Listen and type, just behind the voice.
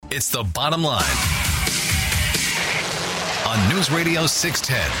It's The Bottom Line on News Radio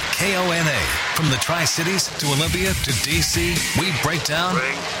 610 KONA. From the Tri-Cities to Olympia to D.C., we break down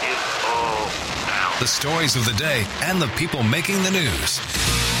the stories of the day and the people making the news.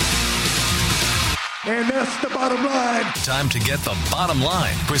 And that's the bottom line. Time to get the bottom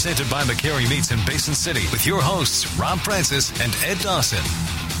line. Presented by McCary Meats in Basin City with your hosts, Rob Francis and Ed Dawson.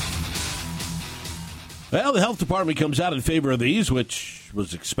 Well, the health department comes out in favor of these, which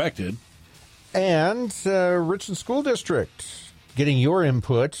was expected. And Richland School District getting your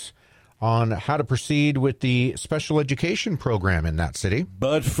input on how to proceed with the special education program in that city.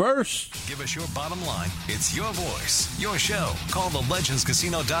 But first, give us your bottom line. It's your voice, your show. Call the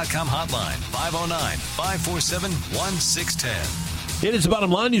legendscasino.com hotline, 509-547-1610. It is the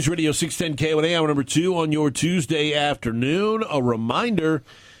Bottom Line, News Radio 610 KONA, hour number 2 on your Tuesday afternoon. A reminder,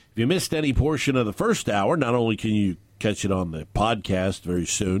 if you missed any portion of the first hour, not only can you catch it on the podcast very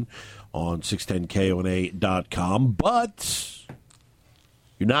soon on 610KONA.com, but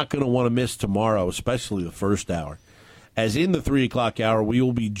you're not going to want to miss tomorrow, especially the first hour. As in the 3 o'clock hour, we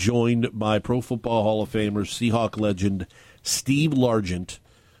will be joined by Pro Football Hall of Famer, Seahawk legend Steve Largent,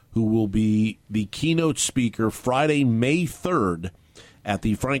 who will be the keynote speaker Friday, May 3rd at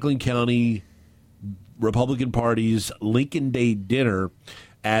the Franklin County Republican Party's Lincoln Day dinner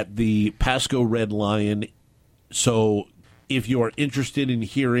at the Pasco Red Lion. So if you are interested in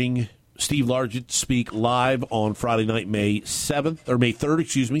hearing Steve Largent speak live on Friday night, May 3rd,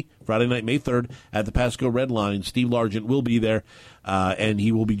 Friday night, May 3rd at the Pasco Red Lion, Steve Largent will be there, and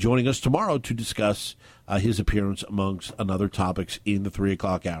he will be joining us tomorrow to discuss his appearance amongst other topics in the 3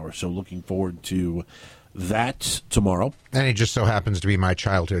 o'clock hour. So looking forward to that tomorrow. And he just so happens to be my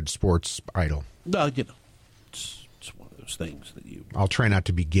childhood sports idol. No, it's one of those things that you... I'll try not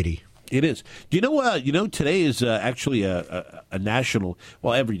to be giddy. It is. Do you know? Today is actually a national.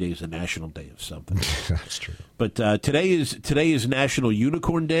 Well, every day is a national day of something. That's true. But today is National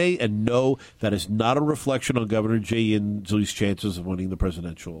Unicorn Day, and no, that is not a reflection on Governor Jay Inslee's chances of winning the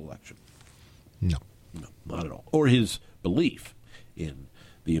presidential election. No, not at all, or his belief in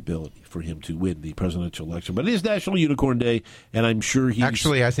the ability for him to win the presidential election. But it is National Unicorn Day, and I'm sure he's...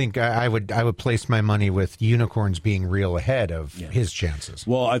 Actually, I think I would place my money with unicorns being real ahead of his chances.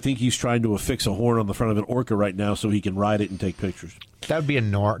 Well, I think he's trying to affix a horn on the front of an orca right now so he can ride it and take pictures. That would be a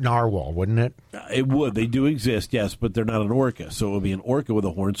narwhal, wouldn't it? It would. They do exist, yes, but they're not an orca. So it would be an orca with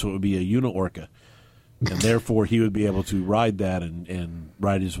a horn, so it would be a uniorca. And therefore, he would be able to ride that and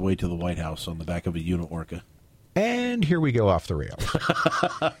ride his way to the White House on the back of a uniorca. And here we go off the rails.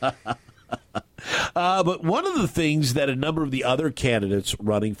 But one of the things that a number of the other candidates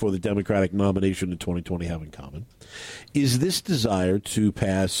running for the Democratic nomination in 2020 have in common is this desire to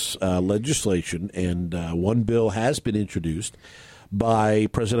pass legislation, and one bill has been introduced by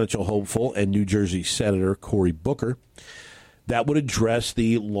presidential hopeful and New Jersey Senator Cory Booker that would address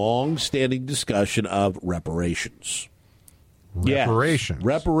the long-standing discussion of reparations. Reparations. Yes,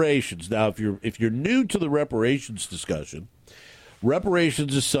 reparations. Now, if you're new to the reparations discussion,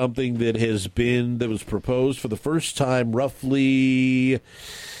 reparations is something that was proposed for the first time roughly,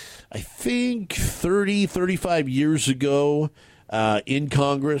 I think, 35 years ago in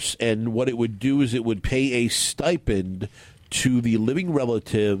Congress. And what it would do is it would pay a stipend to the living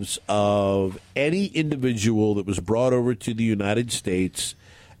relatives of any individual that was brought over to the United States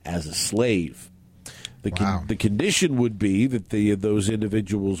as a slave. The condition would be that those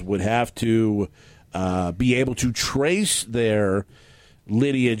individuals would have to be able to trace their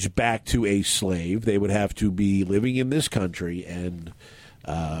lineage back to a slave. They would have to be living in this country, and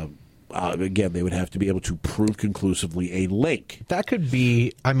again, they would have to be able to prove conclusively a link. That could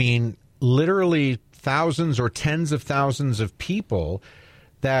be, literally thousands or tens of thousands of people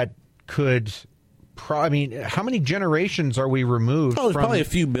that could... how many generations are we removed from? Probably a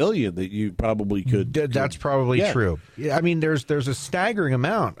few million that you probably could. That's probably true. There's a staggering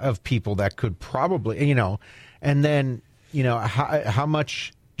amount of people that could probably, and then, how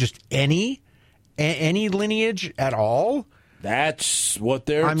much, just any lineage at all? That's what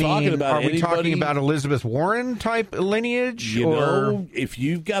they're talking about. Are we talking about Elizabeth Warren type lineage? If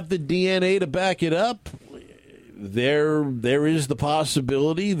you've got the DNA to back it up, there is the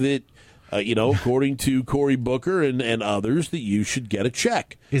possibility that, according to Cory Booker and others, that you should get a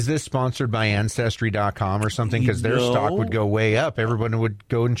check. Is this sponsored by Ancestry.com or something? Because their stock would go way up. Everyone would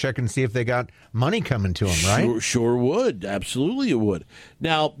go and check and see if they got money coming to them, right? Sure would. Absolutely it would.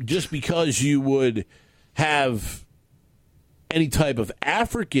 Now, just because you would have any type of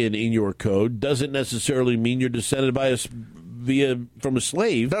African in your code doesn't necessarily mean you're descended from a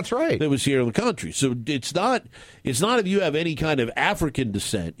slave. That's right. That was here in the country. So it's not if you have any kind of African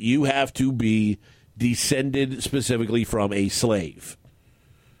descent, you have to be descended specifically from a slave.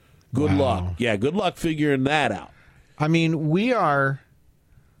 Good luck. Yeah, good luck figuring that out. I mean, we are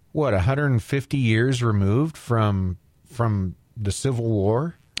 150 years removed from the Civil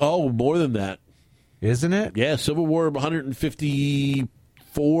War? Oh, more than that. Isn't it? Yeah, Civil War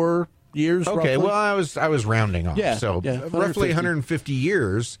 154 years. Okay, roughly. well, I was rounding off. Yeah, so yeah, roughly 150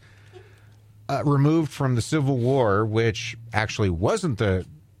 years removed from the Civil War, which actually wasn't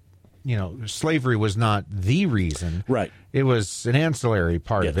slavery was not the reason. Right. It was an ancillary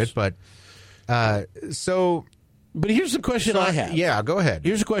part of it, but so. But here's the question I have. Yeah, go ahead.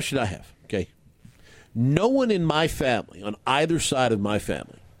 Here's the question I have. Okay, no one in my family, on either side of my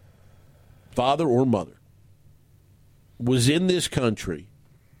family, father or mother, was in this country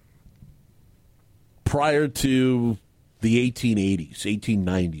prior to the 1880s,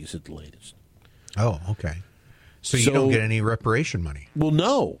 1890s at the latest. Oh, okay. So you don't get any reparation money? Well,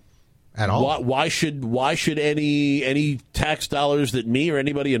 no. At all? Why should any tax dollars that me or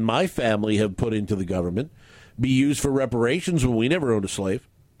anybody in my family have put into the government be used for reparations when we never owned a slave?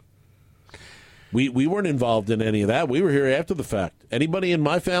 We weren't involved in any of that. We were here after the fact. Anybody in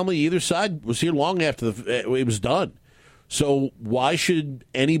my family, either side, was here long after it was done. So why should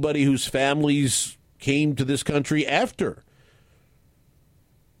anybody whose families came to this country after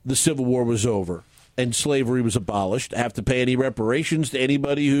the Civil War was over and slavery was abolished have to pay any reparations to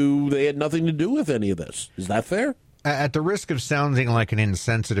anybody who they had nothing to do with any of this? Is that fair? At the risk of sounding like an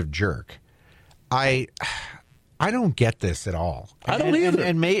insensitive jerk, I don't get this at all. I don't either.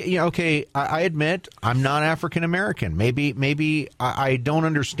 I admit I'm not African American. Maybe I don't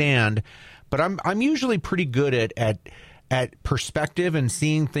understand, but I'm usually pretty good at perspective and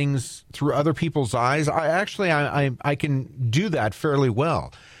seeing things through other people's eyes. I can do that fairly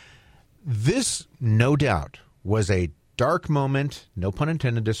well. This, no doubt, was a dark moment. No pun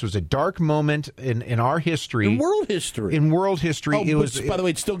intended. This was a dark moment in our history, in world history. By the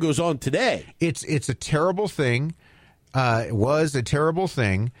way, it still goes on today. It's a terrible thing. It was a terrible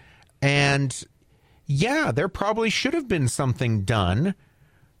thing, and yeah, there probably should have been something done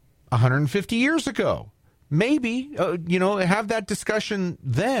 150 years ago. Maybe have that discussion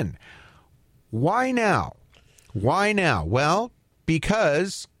then. Why now? Why now? Well,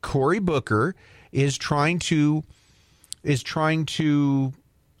 because Cory Booker is trying to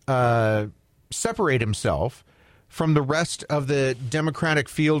separate himself from the rest of the Democratic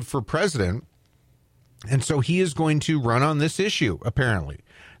field for president, and so he is going to run on this issue. Apparently,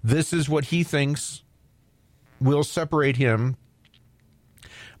 this is what he thinks will separate him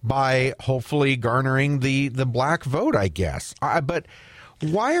by hopefully garnering the black vote, I guess. But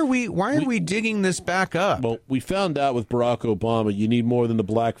why are we digging this back up? Well, we found out with Barack Obama you need more than the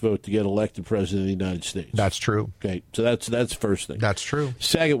black vote to get elected president of the United States. That's true. Okay, so that's first thing. That's true.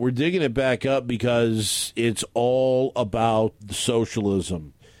 Second, we're digging it back up because it's all about the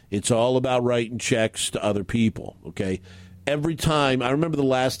socialism. It's all about writing checks to other people, okay? Every time, I remember the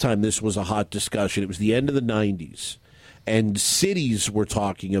last time this was a hot discussion, it was the end of the 90s, and cities were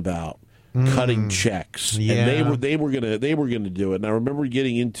talking about cutting checks, yeah. and they were gonna do it. And I remember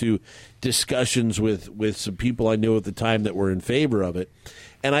getting into discussions with some people I knew at the time that were in favor of it,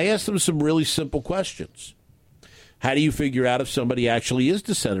 and I asked them some really simple questions. How do you figure out if somebody actually is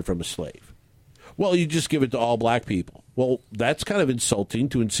descended from a slave? Well, you just give it to all black people. Well, that's kind of insulting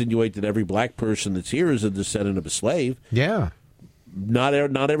to insinuate that every black person that's here is a descendant of a slave. Yeah. Not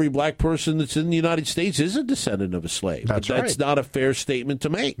every black person that's in the United States is a descendant of a slave. That's right. Not a fair statement to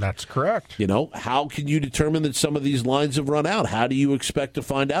make. That's correct. How can you determine that some of these lines have run out? How do you expect to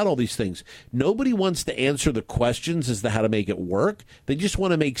find out all these things? Nobody wants to answer the questions as to how to make it work. They just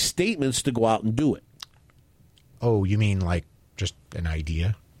want to make statements to go out and do it. Oh, you mean like just an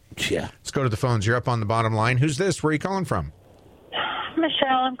idea? Yeah. Let's go to the phones. You're up on the bottom line. Who's this? Where are you calling from?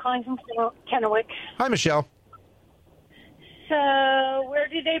 Michelle, I'm calling from Kennewick. Hi, Michelle. So where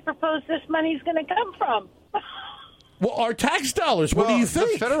do they propose this money's going to come from? Well, our tax dollars. What do you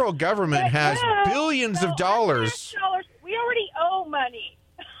think? The federal government has billions of dollars. We already owe money.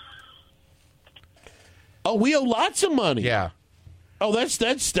 Oh, we owe lots of money. Yeah. Oh, that's.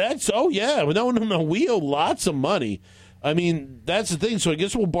 Oh, yeah. No. We owe lots of money. I mean, that's the thing. So I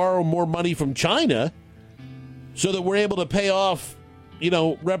guess we'll borrow more money from China so that we're able to pay off,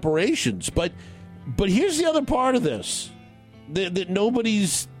 reparations. But here's the other part of this that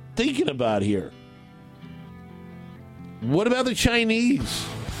nobody's thinking about here. What about the Chinese?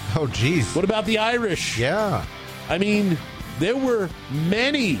 Oh, geez. What about the Irish? Yeah. I mean, there were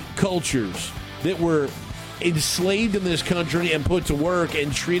many cultures that were enslaved in this country and put to work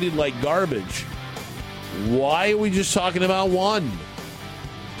and treated like garbage. Why are we just talking about one?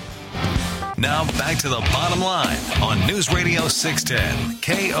 Now back to the bottom line on News Radio 610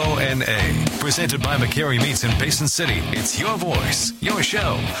 KONA. Presented by McCary Meats in Basin City. It's your voice, your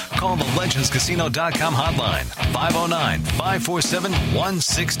show. Call the legendscasino.com hotline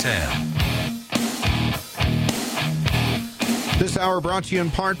 509-547-1610. This hour brought to you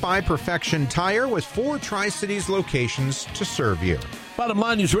in part by Perfection Tire, with 4 Tri-Cities locations to serve you. Bottom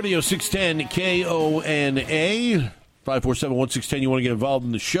line, News Radio 610 KONA. 547-1610. You want to get involved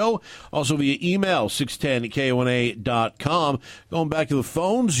in the show. Also via email, 610KONA.com. Going back to the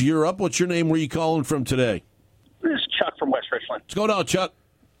phones, you're up. What's your name? Where are you calling from today? This is Chuck from West Richland. What's going on, Chuck?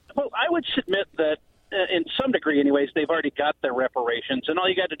 Well, I would submit that, in some degree anyways, they've already got their reparations, and all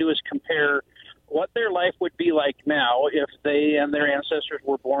you got to do is compare what their life would be like now if they and their ancestors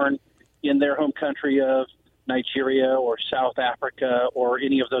were born in their home country of Nigeria or South Africa or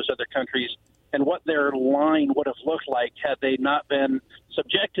any of those other countries, and what their line would have looked like had they not been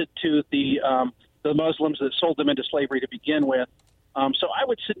subjected to the Muslims that sold them into slavery to begin with. So I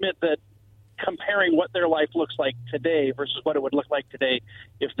would submit that comparing what their life looks like today versus what it would look like today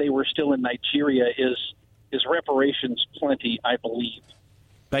if they were still in Nigeria is reparations plenty, I believe.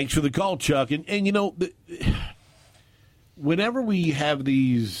 Thanks for the call, Chuck. And you know, whenever we have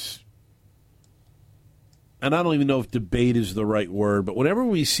these, and I don't even know if debate is the right word, but whenever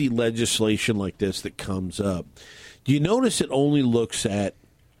we see legislation like this that comes up, do you notice it only looks at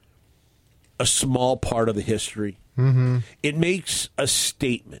a small part of the history? Mm-hmm. It makes a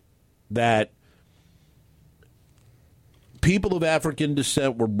statement that people of African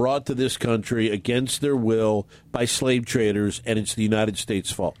descent were brought to this country against their will by slave traders, and it's the United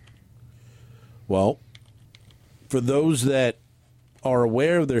States' fault. Well, for those that are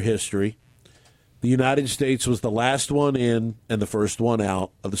aware of their history, the United States was the last one in and the first one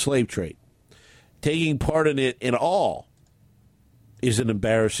out of the slave trade. Taking part in it at all is an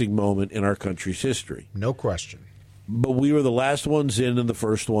embarrassing moment in our country's history. No question. But we were the last ones in and the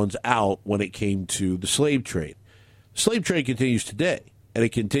first ones out when it came to the slave trade. Slave trade continues today, and it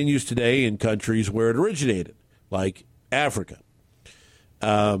continues today in countries where it originated, like Africa.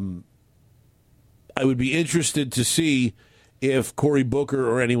 I would be interested to see if Cory Booker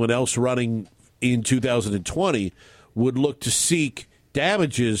or anyone else running in 2020 would look to seek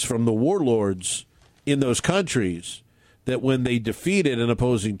damages from the warlords in those countries that when they defeated an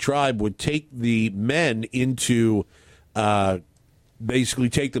opposing tribe would take the men into basically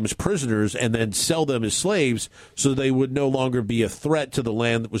take them as prisoners and then sell them as slaves so they would no longer be a threat to the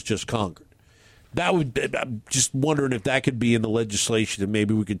land that was just conquered. I'm just wondering if that could be in the legislation and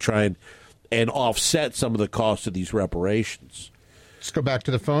maybe we could try and offset some of the cost of these reparations. Let's go back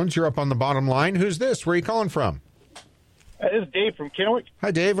to the phones. You're up on the bottom line. Who's this? Where are you calling from? This is Dave from Kennewick. Hi,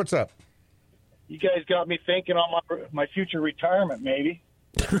 Dave. What's up? You guys got me thinking on my future retirement, maybe.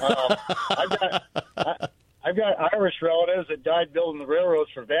 I've got Irish relatives that died building the railroads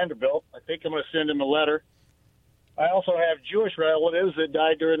for Vanderbilt. I think I'm going to send them a letter. I also have Jewish relatives that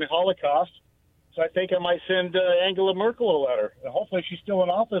died during the Holocaust, so I think I might send Angela Merkel a letter. And hopefully she's still in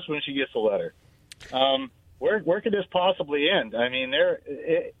office when she gets the letter. Where could this possibly end? I mean,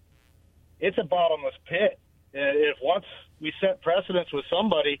 it's a bottomless pit. If once we set precedents with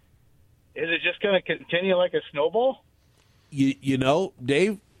somebody, is it just going to continue like a snowball? You know,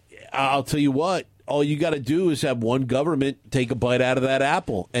 Dave, I'll tell you what. All you got to do is have one government take a bite out of that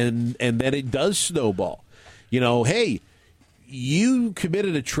apple, and then it does snowball. You know, hey, you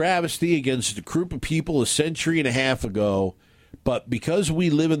committed a travesty against a group of people a century and a half ago, but because we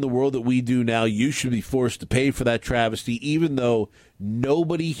live in the world that we do now, you should be forced to pay for that travesty, even though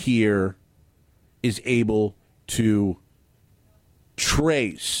nobody here is able to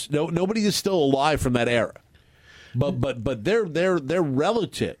trace. Nobody is still alive from that era, but their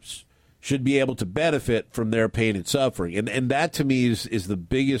relatives should be able to benefit from their pain and suffering. And that, to me, is the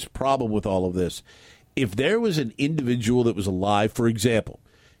biggest problem with all of this. If there was an individual that was alive, for example,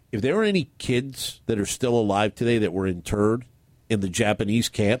 if there were any kids that are still alive today that were interred in the Japanese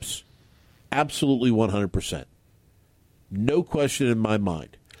camps, absolutely 100%. No question in my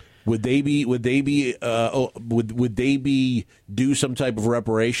mind. Would they be due some type of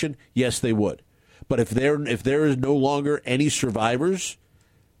reparation? Yes, they would. But if there is no longer any survivors,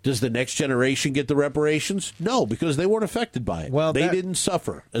 does the next generation get the reparations? No, because they weren't affected by it. Well, they didn't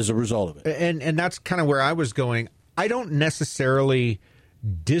suffer as a result of it. And that's kind of where I was going. I don't necessarily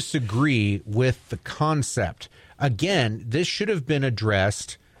disagree with the concept. Again, this should have been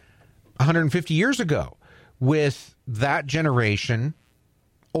addressed 150 years ago with that generation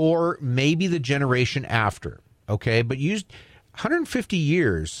or maybe the generation after. Okay, but 150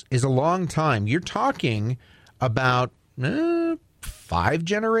 years is a long time. You're talking about 5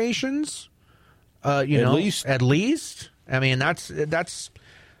 generations, at least. I mean, that's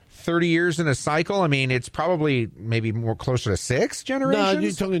 30 years in a cycle. I mean, it's probably maybe more closer to 6 generations. No,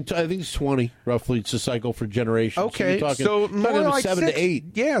 you're talking. I think it's 20 roughly. It's a cycle for generations. Okay, so more like 7 to 8.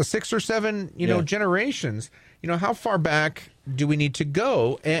 Yeah, 6 or 7. Generations. How far back do we need to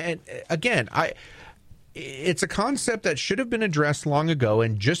go? And again, it's a concept that should have been addressed long ago.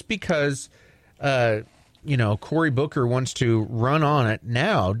 And just because Cory Booker wants to run on it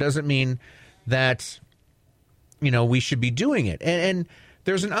now doesn't mean that we should be doing it. And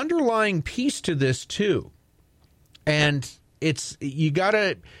there's an underlying piece to this too, and it's you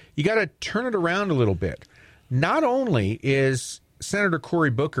gotta turn it around a little bit. Not only is Senator Cory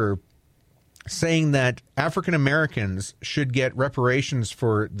Booker saying that African Americans should get reparations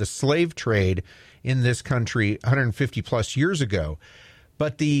for the slave trade in this country 150 plus years ago,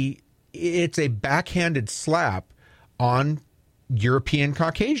 but it's a backhanded slap on European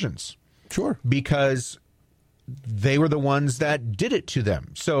Caucasians. Sure, because they were the ones that did it to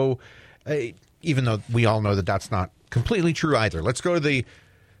them. So even though we all know that that's not completely true either. Let's go to the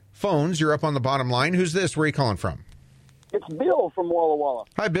phones. You're up on the bottom line. Who's this? Where are you calling from? It's Bill from Walla Walla.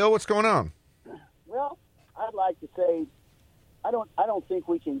 Hi, Bill. What's going on? Well, I'd like to say I don't think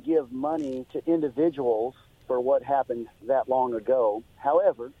we can give money to individuals for what happened that long ago.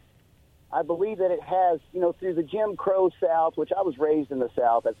 However, I believe that it has, through the Jim Crow South, which I was raised in the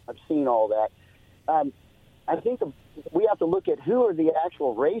South, I've seen all that. I think we have to look at who are the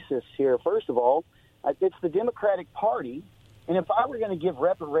actual racists here. First of all, it's the Democratic Party. And if I were going to give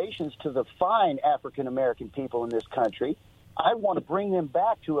reparations to the fine African-American people in this country, I want to bring them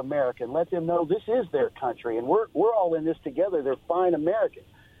back to America and let them know this is their country, and we're all in this together. They're fine Americans.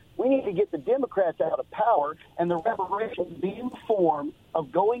 We need to get the Democrats out of power, and the reparations be in the form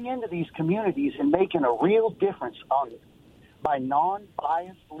of going into these communities and making a real difference by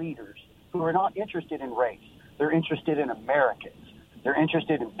non-biased leaders who are not interested in race. They're interested in Americans. They're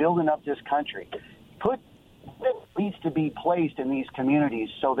interested in building up this country. It needs to be placed in these communities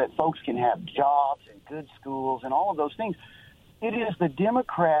so that folks can have jobs and good schools and all of those things. It is the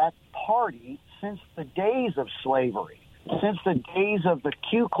Democrat Party since the days of slavery, since the days of the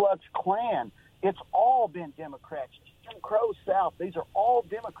Ku Klux Klan. It's all been Democrats. Jim Crow South, these are all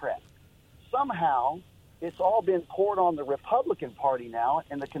Democrats. Somehow, it's all been poured on the Republican Party now,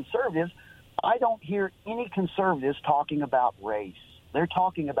 and the conservatives. I don't hear any conservatives talking about race. They're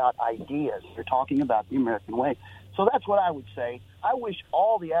talking about ideas. They're talking about the American way. So that's what I would say. I wish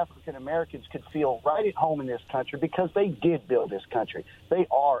all the African Americans could feel right at home in this country because they did build this country. They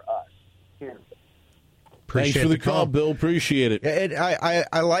are us. Here. Thanks for the call, Bill. Appreciate it. And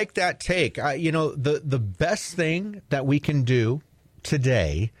I like that take. The best thing that we can do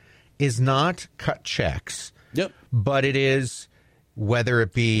today is not cut checks. Yep. But it is, whether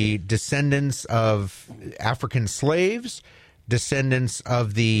it be descendants of African slaves, descendants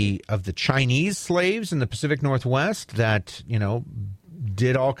of the Chinese slaves in the Pacific Northwest that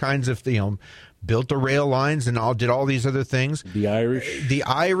did all kinds of built the rail lines and did all these other things. The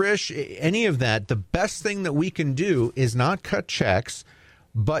Irish, any of that. The best thing that we can do is not cut checks,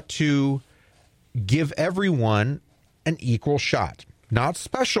 but to give everyone an equal shot. Not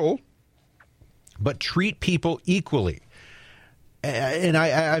special, but treat people equally. And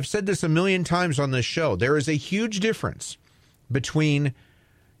I've said this a million times on this show. There is a huge difference between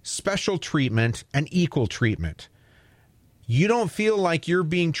special treatment and equal treatment. You don't feel like you're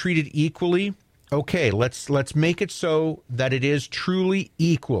being treated equally? Okay, let's make it so that it is truly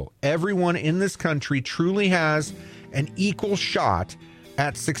equal. Everyone in this country truly has an equal shot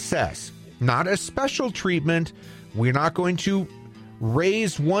at success. Not a special treatment. We're not going to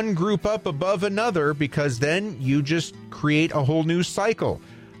raise one group up above another, because then you just create a whole new cycle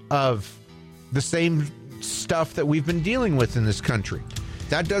of the same stuff that we've been dealing with in this country.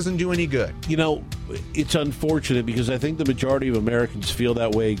 That doesn't do any good. It's unfortunate because I think the majority of Americans feel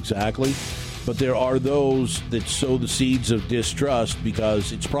that way exactly, but there are those that sow the seeds of distrust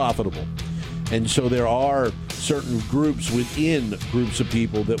because it's profitable. And so there are certain groups within groups of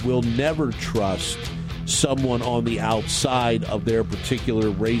people that will never trust someone on the outside of their particular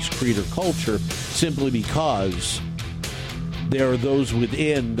race, creed, or culture simply because there are those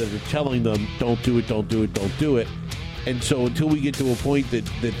within that are telling them, don't do it, don't do it, don't do it. And so until we get to a point that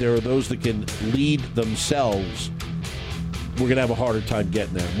there are those that can lead themselves, we're going to have a harder time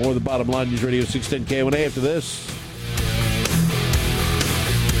getting there. More of the Bottom Line, News Radio 610 KONA after this.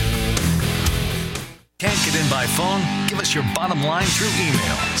 Can't get in by phone? Give us your bottom line through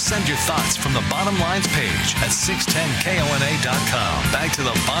email. Send your thoughts from the Bottom Lines page at 610KONA.com. Back to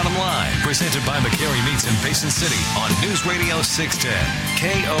the Bottom Line, presented by McCary Meats in Basin City on News Radio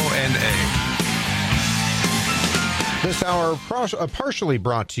 610 KONA. This hour partially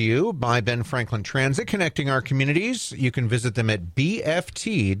brought to you by Ben Franklin Transit, connecting our communities. You can visit them at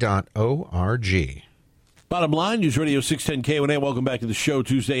bft.org. Bottom Line, News Radio 610 KONA. Welcome back to the show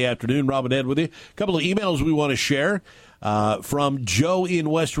Tuesday afternoon. Rob and Ed with you. A couple of emails we want to share. From Joe in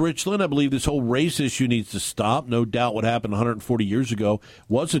West Richland, I believe this whole race issue needs to stop. No doubt what happened 140 years ago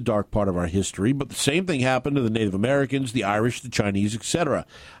was a dark part of our history, but the same thing happened to the Native Americans, the Irish, the Chinese, etc.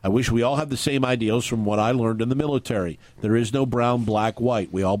 I wish we all had the same ideals from what I learned in the military. There is no brown, black,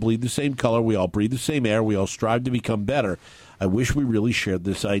 white. We all bleed the same color. We all breathe the same air. We all strive to become better. I wish we really shared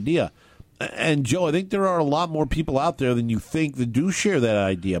this idea. And, Joe, I think there are a lot more people out there than you think that do share that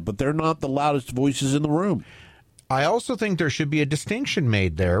idea, but they're not the loudest voices in the room. I also think there should be a distinction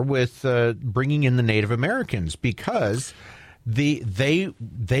made there with bringing in the Native Americans, because they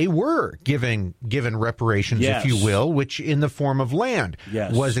were given reparations, yes, if you will, which in the form of land.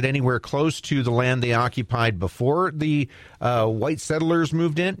 Yes. Was it anywhere close to the land they occupied before the white settlers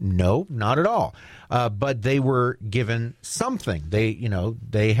moved in? No, not at all. But they were given something.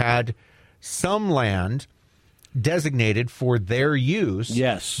 They had some land designated for their use.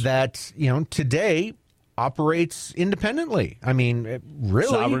 Yes. That today operates independently. I mean, really.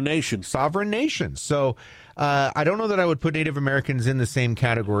 Sovereign nation. So I don't know that I would put Native Americans in the same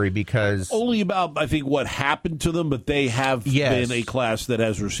category, because only about, I think, what happened to them, but they have been a class that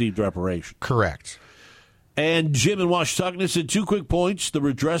has received reparations. Correct. And Jim in Washington said 2 quick points. The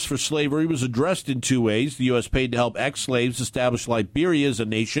redress for slavery was addressed in 2 ways. The U.S. paid to help ex-slaves establish Liberia as a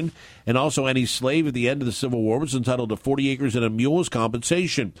nation, and also any slave at the end of the Civil War was entitled to 40 acres and a mule as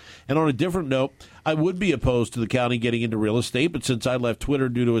compensation. And on a different note, I would be opposed to the county getting into real estate, but since I left Twitter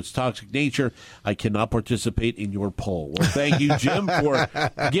due to its toxic nature, I cannot participate in your poll. Well, thank you, Jim, for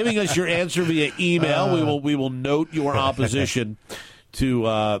giving us your answer via email. We will note your opposition to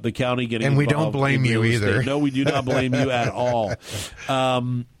the county getting involved. And we don't blame you either. No, we do not blame you at all.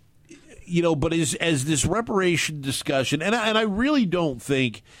 But as this reparation discussion, and I really don't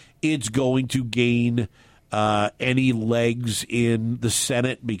think it's going to gain any legs in the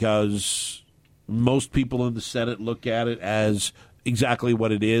Senate, because most people in the Senate look at it as exactly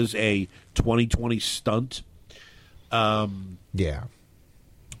what it is, a 2020 stunt. Yeah.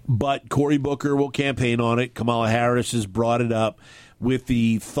 But Cory Booker will campaign on it. Kamala Harris has brought it up with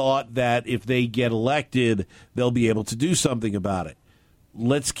the thought that if they get elected, they'll be able to do something about it.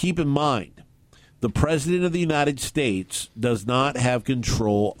 Let's keep in mind, the President of the United States does not have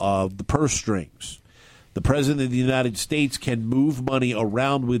control of the purse strings. The President of the United States can move money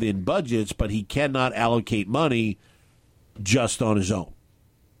around within budgets, but he cannot allocate money just on his own.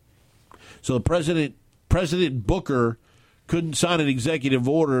 So President Booker couldn't sign an executive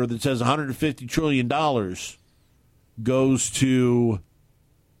order that says $150 trillion goes to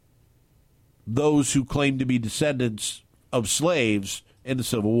those who claim to be descendants of slaves in the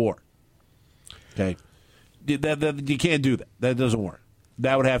Civil War. Okay? That you can't do that. That doesn't work.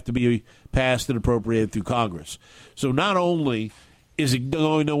 That would have to be passed and appropriated through Congress. So not only is it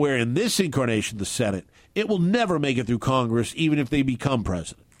going nowhere in this incarnation of the Senate, it will never make it through Congress, even if they become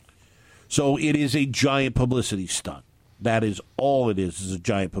president. So it is a giant publicity stunt. That is all it is a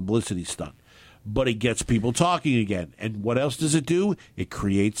giant publicity stunt. But it gets people talking again. And what else does it do? It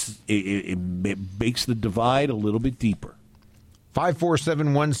makes the divide a little bit deeper.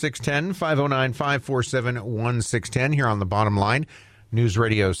 547-1610, 509-547-1610 here on the Bottom Line. News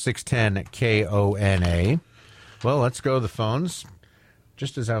Radio 610 KONA. Well, let's go to the phones.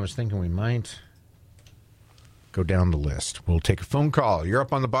 Just as I was thinking we might go down the list. We'll take a phone call. You're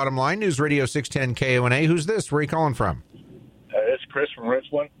up on the Bottom Line, News Radio 610 KONA. Who's this? Where are you calling from? It's Chris from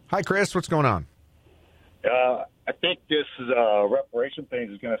Richland. Hi, Chris. What's going on? I think this reparation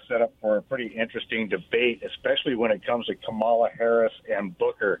thing is going to set up for a pretty interesting debate, especially when it comes to Kamala Harris and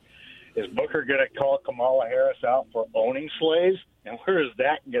Booker. Is Booker going to call Kamala Harris out for owning slaves? And where is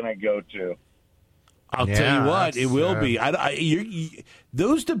that going to go to? I'll tell you what, it will be.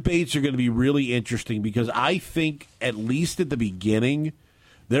 Those debates are going to be really interesting, because I think, at least at the beginning,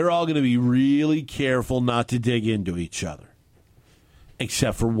 they're all going to be really careful not to dig into each other,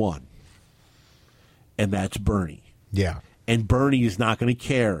 except for one, and that's Bernie. Yeah. And Bernie is not going to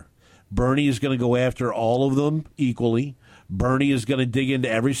care. Bernie is going to go after all of them equally. Bernie is going to dig into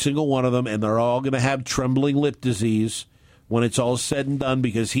every single one of them, and they're all going to have trembling lip disease when it's all said and done,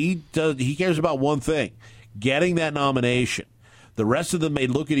 because he cares about one thing: getting that nomination. The rest of them may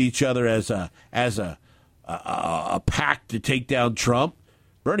look at each other as a a pact to take down Trump.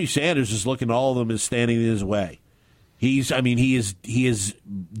 Bernie Sanders is looking at all of them as standing in his way. He is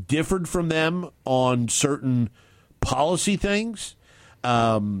different from them on certain policy things.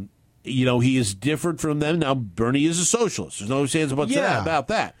 He is different from them. Now, Bernie is a socialist. There's no sense about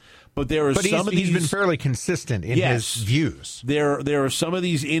that. But there are some of these. He's been fairly consistent in his views. There are some of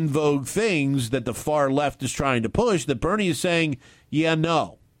these in vogue things that the far left is trying to push that Bernie is saying,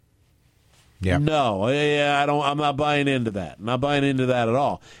 no. Yeah. No, I'm not buying into that. I'm not buying into that at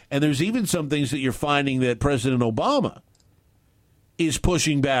all. And there's even some things that you're finding that President Obama is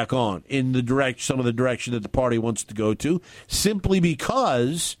pushing back on in some of the direction that the party wants to go to, simply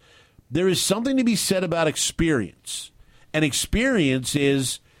because there is something to be said about experience. And experience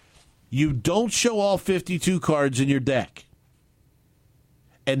is you don't show all 52 cards in your deck.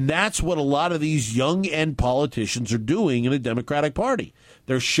 And that's what a lot of these young end politicians are doing in the Democratic Party.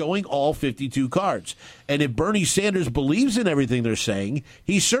 They're showing all 52 cards. And if Bernie Sanders believes in everything they're saying,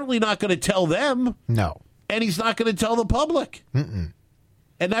 he's certainly not going to tell them. No. And he's not going to tell the public. Mm-mm.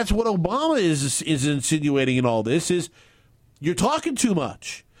 And that's what Obama is insinuating in all this is you're talking too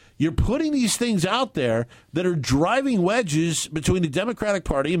much. You're putting these things out there that are driving wedges between the Democratic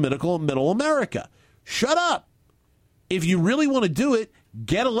Party and middle America. Shut up. If you really want to do it,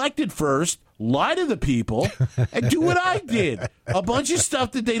 get elected first, lie to the people, and do what I did. A bunch of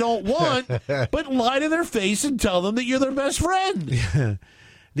stuff that they don't want, but lie to their face and tell them that you're their best friend.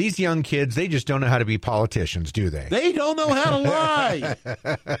 These young kids, they just don't know how to be politicians, do they? They don't know how to lie.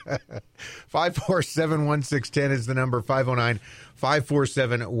 547-1610 is the number,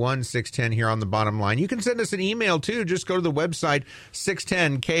 509-547-1610 here on the bottom line. You can send us an email, too. Just go to the website,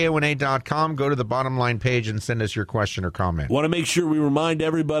 610kona.com. Go to the bottom line page and send us your question or comment. Want to make sure we remind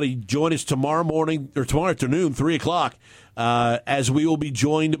everybody, join us tomorrow afternoon, 3 o'clock, as we will be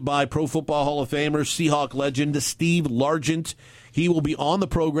joined by Pro Football Hall of Famer, Seahawk legend Steve Largent. He will be on the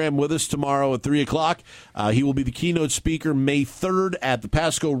program with us tomorrow at 3 o'clock. He will be the keynote speaker May 3rd at the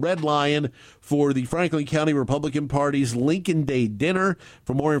Pasco Red Lion for the Franklin County Republican Party's Lincoln Day Dinner.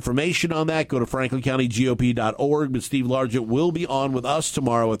 For more information on that, go to franklincountygop.org. But Steve Largent will be on with us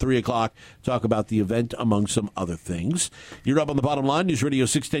tomorrow at 3 o'clock to talk about the event, among some other things. You're up on the bottom line, News Radio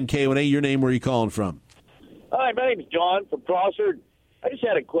 610 KONA. Your name, where are you calling from? Hi, my name is John from Prosser. I just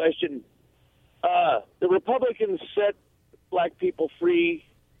had a question. The Republicans set black people free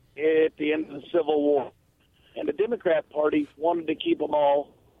at the end of the Civil War, and the Democrat Party wanted to keep them all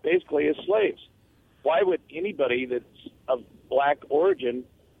basically as slaves. Why would anybody that's of black origin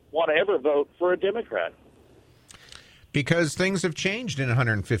want to ever vote for a Democrat? Because things have changed in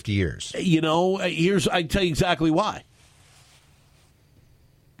 150 years. I tell you exactly why.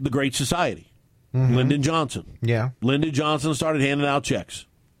 The Great Society. Mm-hmm. Lyndon Johnson. Yeah. Lyndon Johnson started handing out checks.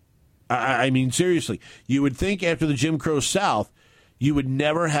 I mean, seriously, you would think after the Jim Crow South, you would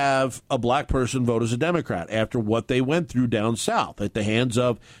never have a black person vote as a Democrat after what they went through down south at the hands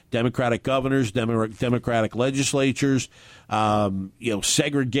of Democratic governors, Democratic legislatures,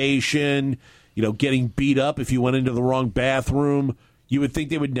 segregation, getting beat up if you went into the wrong bathroom. You would think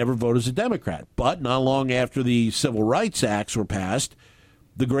they would never vote as a Democrat. But not long after the Civil Rights Acts were passed,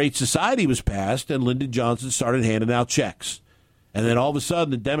 the Great Society was passed, and Lyndon Johnson started handing out checks. And then all of a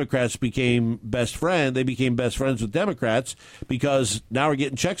sudden, the Democrats became best friends. They became best friends with Democrats because now we're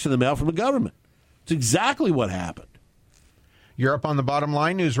getting checks in the mail from the government. It's exactly what happened. You're up on the bottom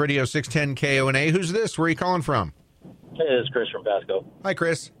line, News Radio 610 KONA. Who's this? Where are you calling from? Hey, this is Chris from Pasco. Hi,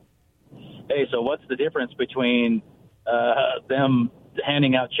 Chris. Hey, so what's the difference between them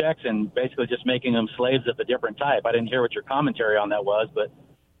handing out checks and basically just making them slaves of a different type? I didn't hear what your commentary on that was, but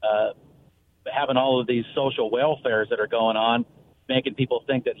having all of these social welfares that are going on, making people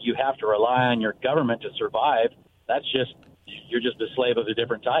think that you have to rely on your government to survive, you're just a slave of a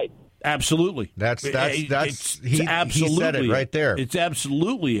different type. Absolutely. He absolutely said it right there. It's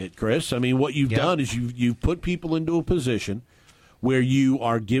absolutely it, Chris. I mean, what you've done is you've put people into a position where you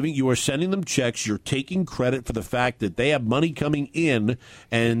are sending them checks, you're taking credit for the fact that they have money coming in,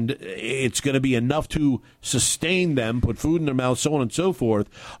 and it's going to be enough to sustain them, put food in their mouth, so on and so forth.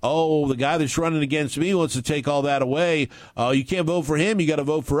 Oh, the guy that's running against me wants to take all that away. You can't vote for him, you got to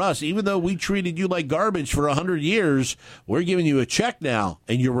vote for us. Even though we treated you like garbage for 100 years, we're giving you a check now,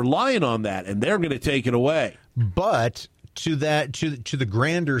 and you're relying on that, and they're going to take it away. But to the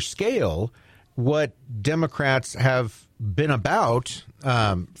grander scale, what Democrats have been about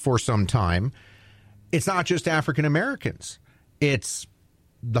for some time, it's not just African Americans. It's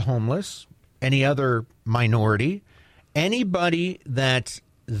the homeless, any other minority, anybody that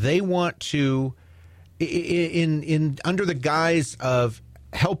they want to, in under the guise of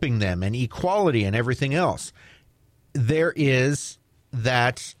helping them and equality and everything else. There is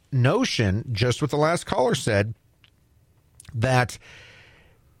that notion, just what the last caller said, that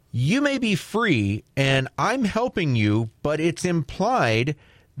you may be free and I'm helping you, but it's implied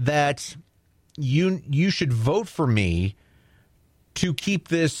that you should vote for me to keep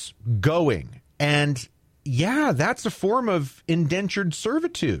this going. And yeah, that's a form of indentured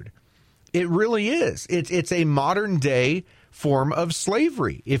servitude. It really is. It's a modern day form of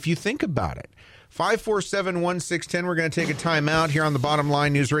slavery, if you think about it. 547-1610. We're going to take a time out here on the Bottom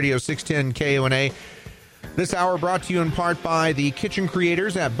Line News Radio 610 KONA. This hour brought to you in part by the kitchen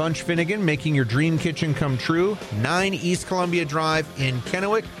creators at Bunch Finnegan, making your dream kitchen come true. 9 East Columbia Drive in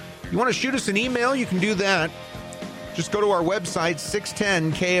Kennewick. You want to shoot us an email? You can do that. Just go to our website,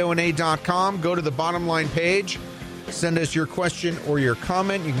 610kona.com. Go to the Bottom Line page. Send us your question or your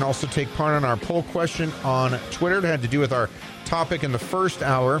comment. You can also take part on our poll question on Twitter. It had to do with our topic in the first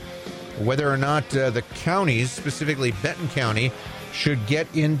hour, whether or not the counties, specifically Benton County, should get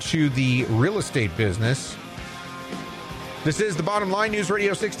into the real estate business. This is the Bottom Line News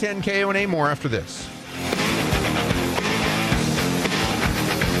Radio 610 KONA. More after this.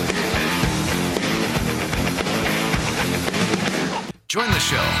 Join the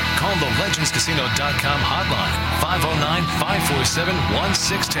show. Call the legendscasino.com hotline,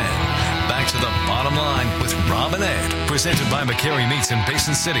 509-547-1610. Back to the Bottom Line with Rob and Ed. Presented by McCary Meats in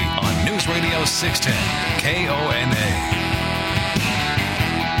Basin City on News Radio 610 KONA.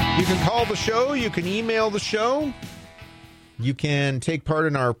 You can call the show. You can email the show. You can take part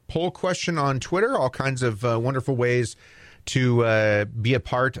in our poll question on Twitter. All kinds of wonderful ways to be a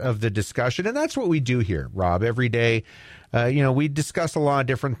part of the discussion. And that's what we do here, Rob, every day. We discuss a lot of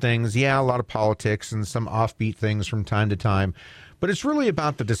different things. Yeah, a lot of politics and some offbeat things from time to time. But it's really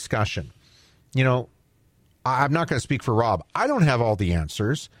about the discussion. I'm not going to speak for Rob. I don't have all the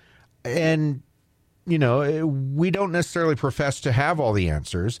answers. And, we don't necessarily profess to have all the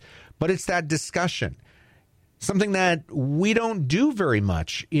answers. But it's that discussion. Something that we don't do very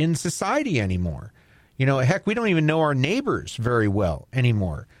much in society anymore. Heck, we don't even know our neighbors very well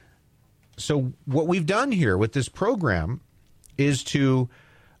anymore. So what we've done here with this program is to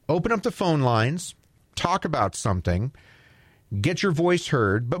open up the phone lines, talk about something, get your voice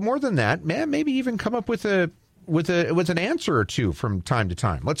heard, but more than that, maybe even come up with an answer or two from time to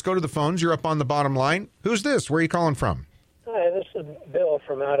time. Let's go to the phones. You're up on the Bottom Line. Who's this? Where are you calling from? Hi, this is Bill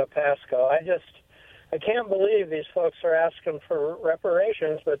from out of Pasco. I can't believe these folks are asking for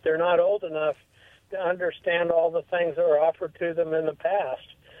reparations, but they're not old enough to understand all the things that were offered to them in the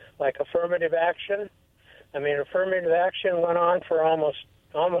past. Like affirmative action. Affirmative action went on for almost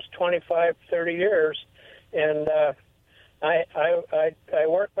 25, 30 years. And I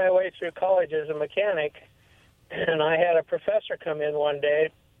worked my way through college as a mechanic, and I had a professor come in one day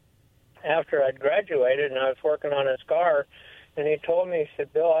after I'd graduated, and I was working on his car, and he told me, he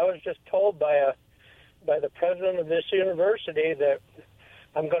said, Bill, I was just told by the president of this university that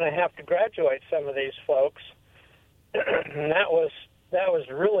I'm going to have to graduate some of these folks. And that was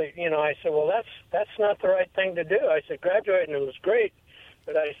really, I said, well, that's not the right thing to do. I said, graduating was great,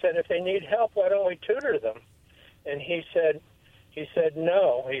 but I said, if they need help, why don't we tutor them? And he said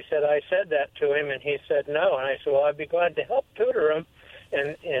no. He said, I said that to him, and he said no. And I said, well, I'd be glad to help tutor them.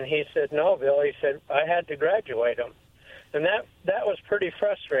 And he said, no, Bill. He said, I had to graduate them. And that was pretty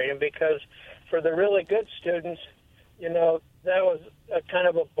frustrating because for the really good students, that was a kind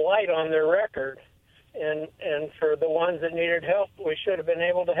of a blight on their record. And for the ones that needed help, we should have been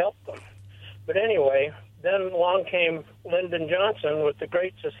able to help them. But anyway, then along came Lyndon Johnson with the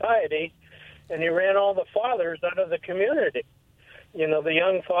Great Society, and he ran all the fathers out of the community. The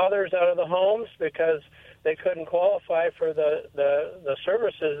young fathers out of the homes because they couldn't qualify for the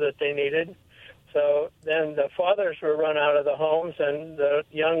services that they needed. So then the fathers were run out of the homes, and the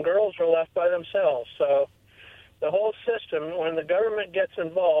young girls were left by themselves. So the whole system, when the government gets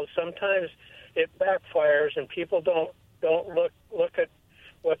involved, sometimes it backfires and people don't look at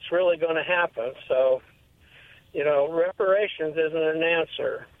what's really going to happen. So, reparations isn't an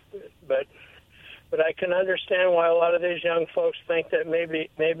answer, but I can understand why a lot of these young folks think that maybe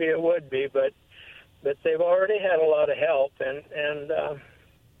it would be, but they've already had a lot of help, and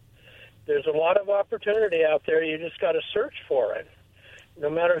there's a lot of opportunity out there. You just got to search for it, no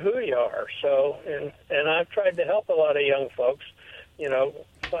matter who you are. So, and I've tried to help a lot of young folks,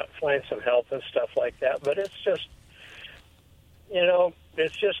 find some help and stuff like that. But it's just,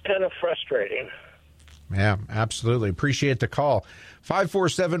 it's just kind of frustrating. Yeah, absolutely. Appreciate the call.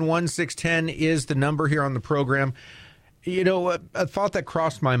 547-1610 is the number here on the program. A thought that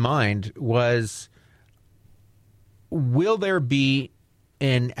crossed my mind was, will there be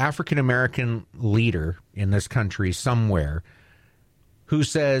an African American leader in this country somewhere who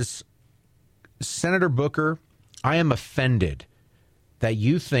says, Senator Booker, I am offended that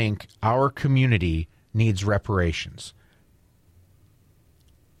you think our community needs reparations.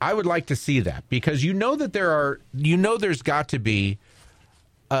 I would like to see that, because that there's got to be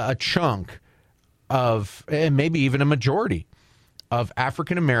a chunk of, and maybe even a majority of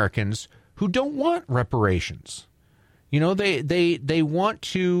African Americans who don't want reparations. They want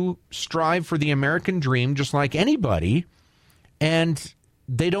to strive for the American dream just like anybody, and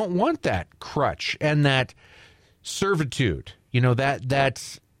they don't want that crutch and that servitude.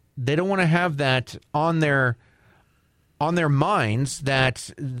 That they don't want to have that on their minds,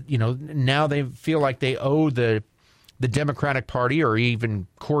 that now they feel like they owe the Democratic Party or even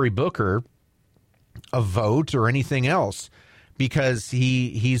Cory Booker a vote or anything else because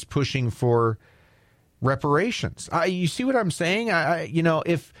he's pushing for reparations. You see what I'm saying?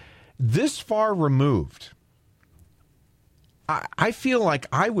 If this far removed, I feel like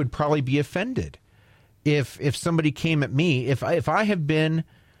I would probably be offended if somebody came at me, if I have been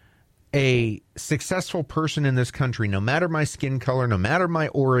a successful person in this country, no matter my skin color, no matter my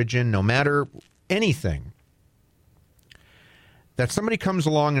origin, no matter anything, that somebody comes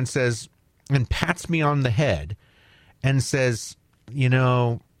along and says, and pats me on the head and says,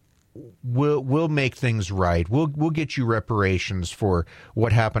 we'll make things right. We'll get you reparations for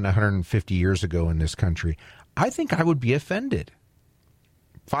what happened 150 years ago in this country. I think I would be offended.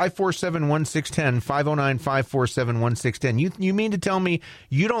 547-1610, 509-547-1610. You mean to tell me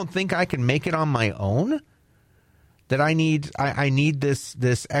you don't think I can make it on my own? That I need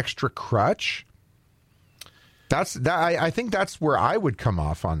this extra crutch? I think that's where I would come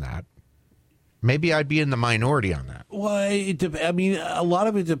off on that. Maybe I'd be in the minority on that. Well, a lot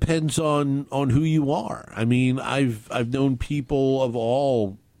of it depends on who you are. I've known people of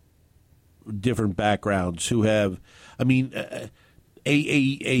all different backgrounds who have,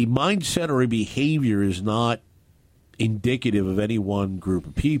 a mindset or a behavior is not indicative of any one group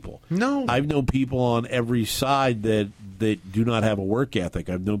of people. No. I've known people on every side that do not have a work ethic.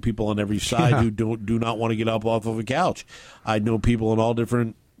 I've known people on every side who do not want to get up off of a couch. I know people in all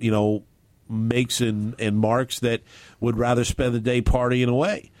different, makes and marks that would rather spend the day partying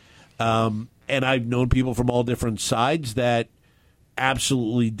away. And I've known people from all different sides that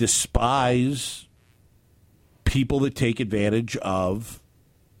absolutely despise people that take advantage of,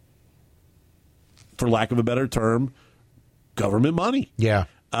 for lack of a better term, government money. Yeah.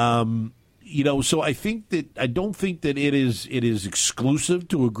 So I don't think that it is exclusive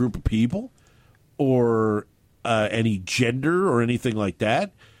to a group of people or any gender or anything like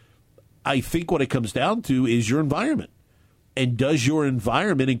that. I think what it comes down to is your environment. And does your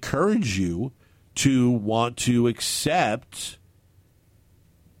environment encourage you to want to accept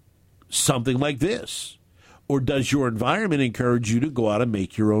something like this? Or does your environment encourage you to go out and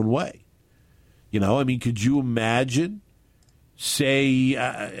make your own way? Could you imagine, say,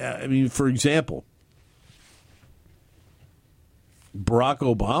 for example, Barack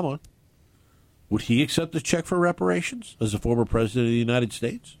Obama, would he accept a check for reparations as a former president of the United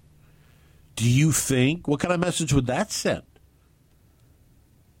States? Do you think, what kind of message would that send?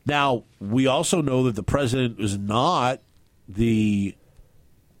 Now, we also know that the president is not the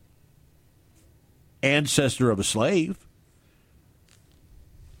ancestor of a slave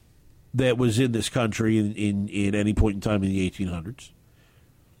that was in this country in any point in time in the 1800s.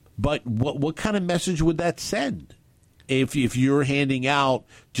 But what kind of message would that send if you're handing out,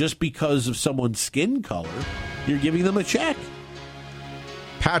 just because of someone's skin color, you're giving them a check?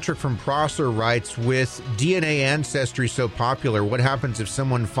 Patrick from Prosser writes, with DNA ancestry so popular, what happens if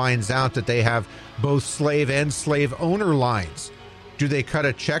someone finds out that they have both slave and slave owner lines? Do they cut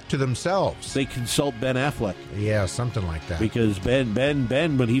a check to themselves? They consult Ben Affleck. Yeah, something like that. Because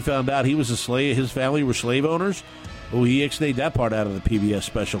Ben, when he found out he was a slave, his family were slave owners, he ixnayed that part out of the PBS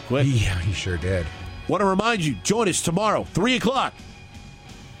special quick. Yeah, he sure did. Want to remind you, join us tomorrow, 3 o'clock.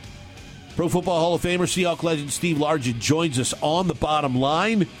 Pro Football Hall of Famer, Seahawk legend Steve Largent joins us on The Bottom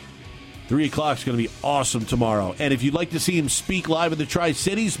Line. 3 o'clock is going to be awesome tomorrow. And if you'd like to see him speak live in the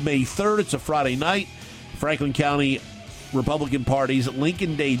Tri-Cities, May 3rd, it's a Friday night, Franklin County Republican Party's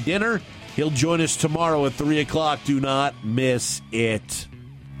Lincoln Day dinner. He'll join us tomorrow at 3 o'clock. Do not miss it.